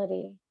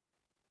reality.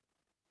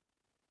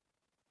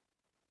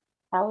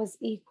 That was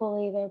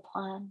equally their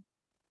plan.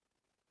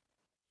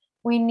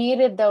 We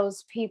needed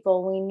those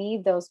people. We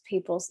need those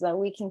people so that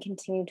we can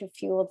continue to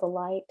fuel the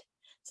light,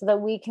 so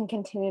that we can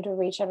continue to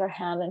reach out our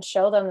hand and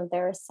show them that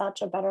there is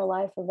such a better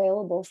life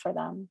available for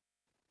them.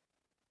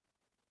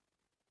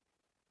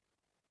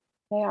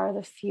 They are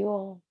the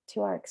fuel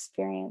to our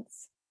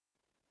experience.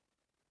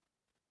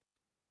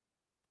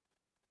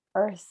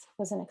 Earth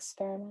was an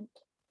experiment,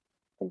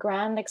 the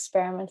grand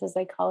experiment, as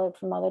they call it,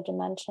 from other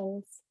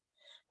dimensions.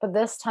 But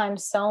this time,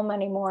 so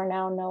many more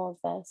now know of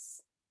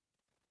this,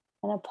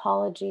 and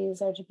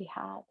apologies are to be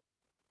had.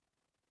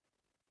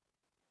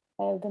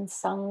 They have been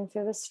sung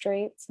through the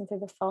streets and through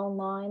the phone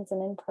lines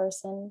and in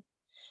person,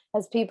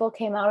 as people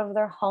came out of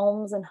their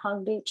homes and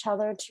hugged each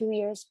other 2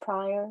 years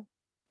prior.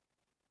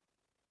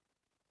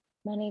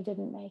 Many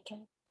didn't make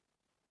it,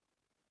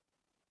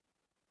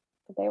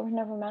 but they were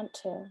never meant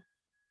to.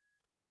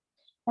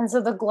 And so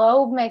the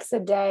globe makes a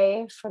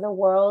day for the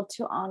world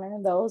to honor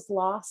those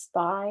lost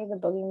by the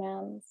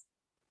boogeyman's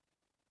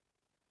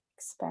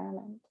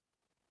experiment.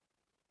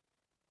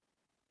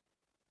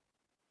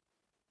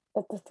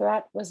 But the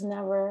threat was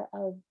never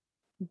a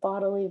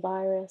bodily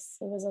virus.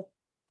 It was a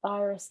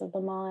virus of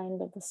the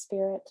mind, of the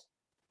spirit.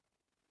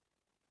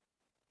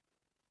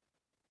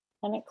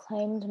 And it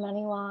claimed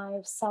many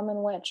lives, some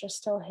in which are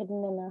still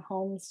hidden in their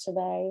homes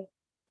today.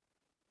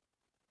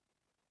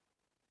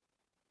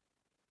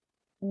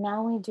 And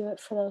now we do it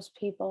for those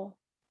people.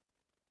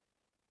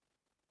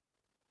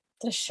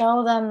 to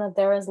show them that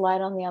there is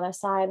light on the other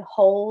side.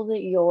 Hold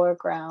your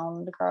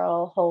ground,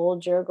 girl.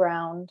 Hold your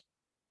ground.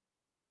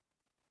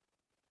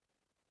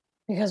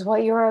 Because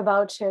what you're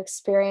about to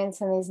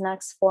experience in these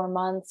next 4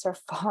 months are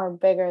far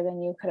bigger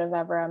than you could have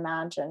ever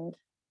imagined.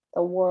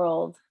 The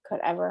world could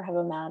ever have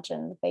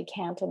imagined. They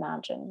can't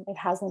imagine. It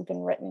hasn't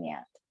been written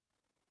yet.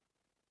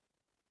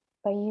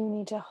 But you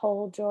need to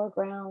hold your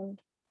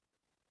ground.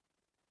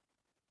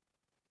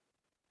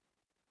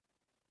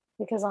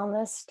 Because on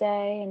this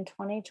day in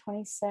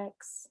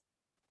 2026,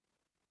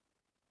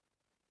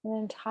 an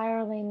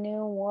entirely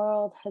new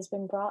world has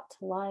been brought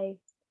to life.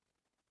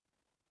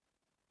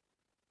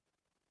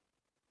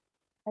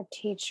 Our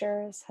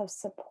teachers have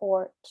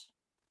support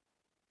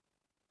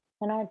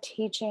and are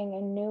teaching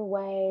in new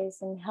ways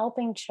and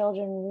helping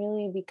children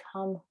really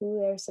become who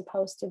they're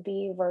supposed to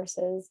be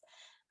versus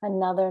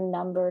another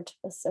number to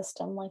the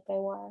system like they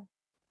were.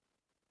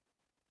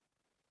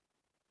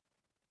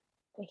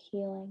 The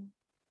healing.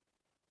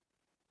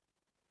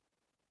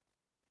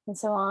 And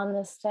so on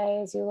this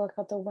day, as you look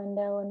out the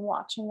window and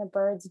watching the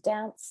birds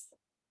dance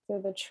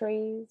through the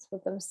trees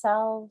with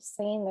themselves,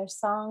 singing their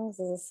songs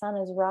as the sun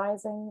is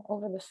rising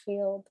over the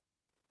field,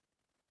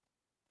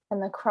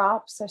 and the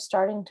crops are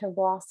starting to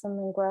blossom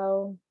and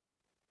grow.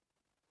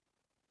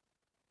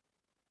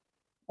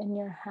 In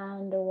your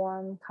hand, a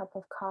warm cup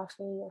of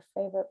coffee, your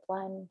favorite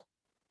blend.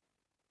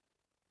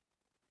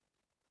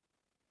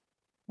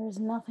 There's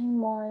nothing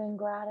more than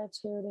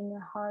gratitude in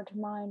your heart,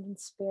 mind, and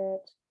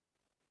spirit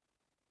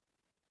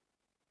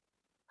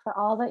for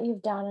all that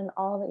you've done and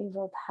all that you've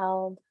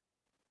upheld.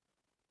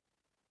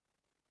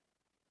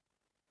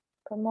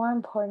 But more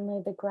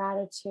importantly, the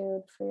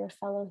gratitude for your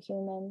fellow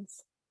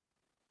humans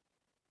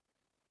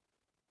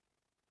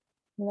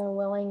and their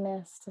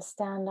willingness to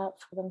stand up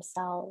for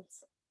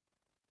themselves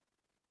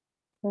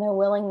and their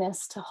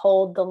willingness to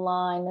hold the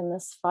line in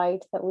this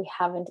fight that we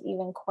haven't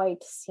even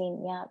quite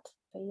seen yet,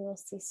 but you will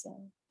see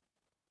soon.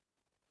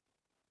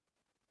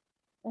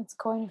 It's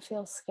going to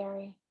feel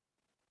scary.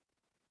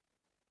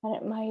 And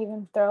it might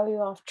even throw you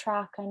off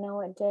track. I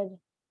know it did.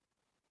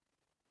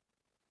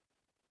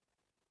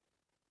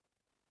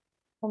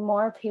 But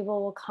more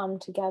people will come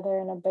together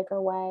in a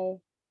bigger way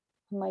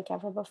than like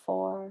ever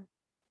before.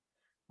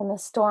 And the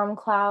storm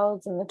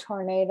clouds and the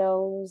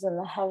tornadoes and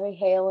the heavy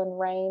hail and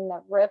rain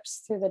that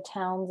rips through the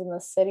towns and the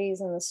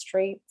cities and the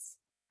streets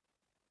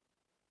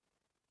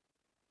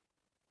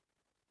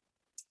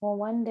will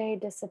one day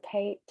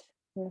dissipate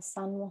and the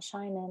sun will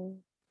shine in.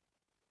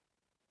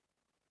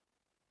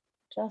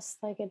 Just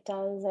like it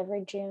does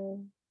every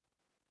June.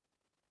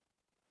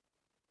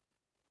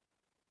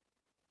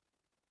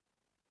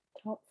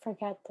 Don't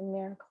forget the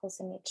miracles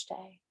in each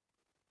day.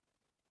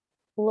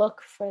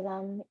 Look for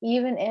them,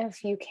 even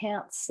if you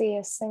can't see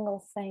a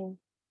single thing.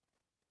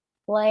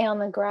 Lay on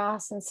the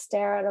grass and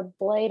stare at a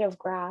blade of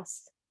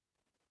grass.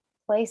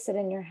 Place it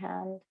in your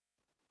hand.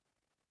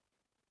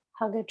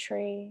 Hug a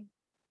tree.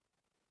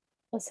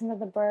 Listen to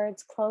the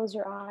birds. Close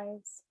your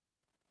eyes.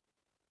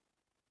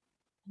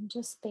 And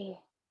just be.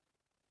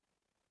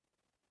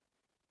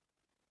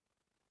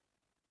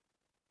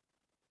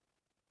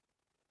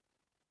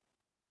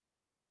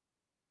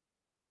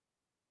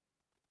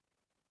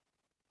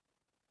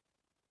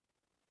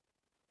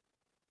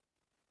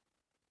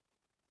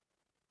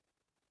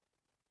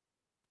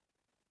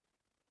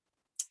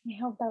 I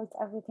hope that was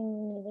everything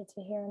you needed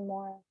to hear and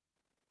more.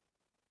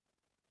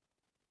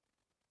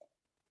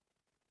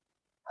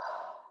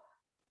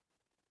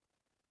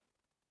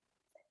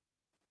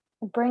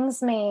 It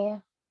brings me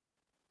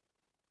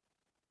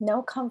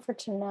no comfort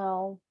to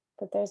know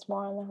that there's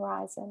more on the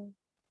horizon.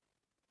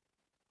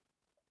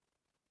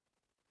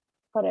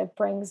 But it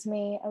brings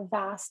me a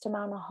vast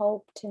amount of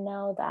hope to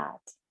know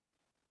that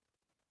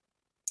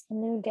a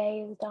new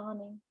day is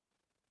dawning.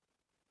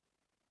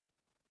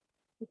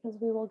 Because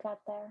we will get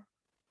there.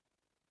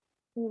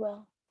 We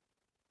will.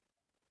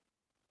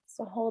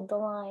 So hold the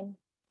line.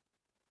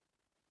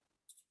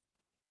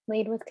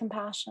 Lead with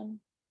compassion.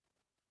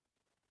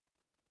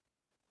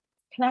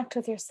 Connect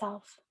with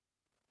yourself.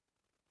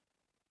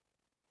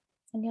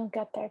 And you'll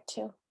get there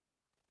too.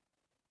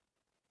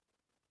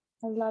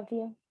 I love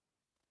you.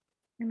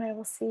 And I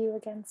will see you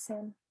again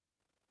soon.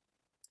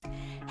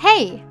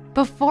 Hey,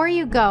 before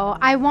you go,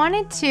 I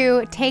wanted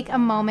to take a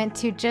moment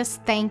to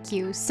just thank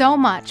you so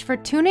much for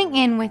tuning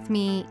in with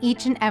me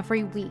each and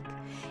every week.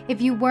 If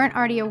you weren't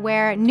already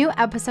aware, new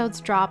episodes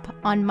drop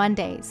on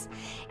Mondays.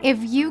 If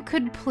you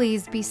could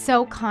please be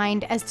so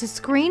kind as to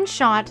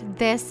screenshot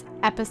this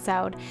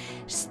episode,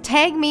 just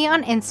tag me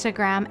on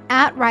Instagram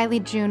at Riley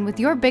June with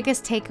your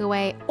biggest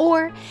takeaway,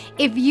 or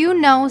if you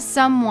know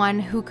someone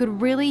who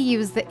could really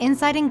use the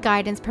insight and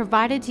guidance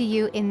provided to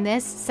you in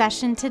this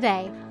session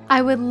today,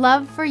 I would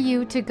love for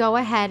you to go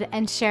ahead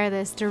and share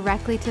this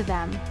directly to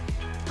them.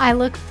 I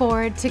look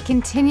forward to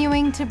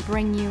continuing to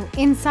bring you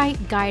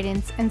insight,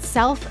 guidance, and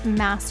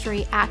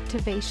self-mastery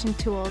activation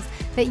tools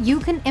that you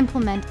can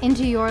implement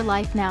into your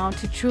life now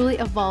to truly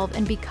evolve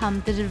and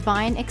become the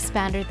divine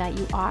expander that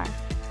you are.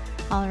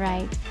 All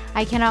right,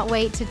 I cannot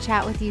wait to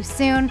chat with you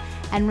soon.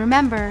 And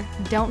remember,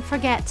 don't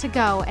forget to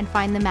go and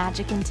find the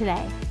magic in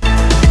today.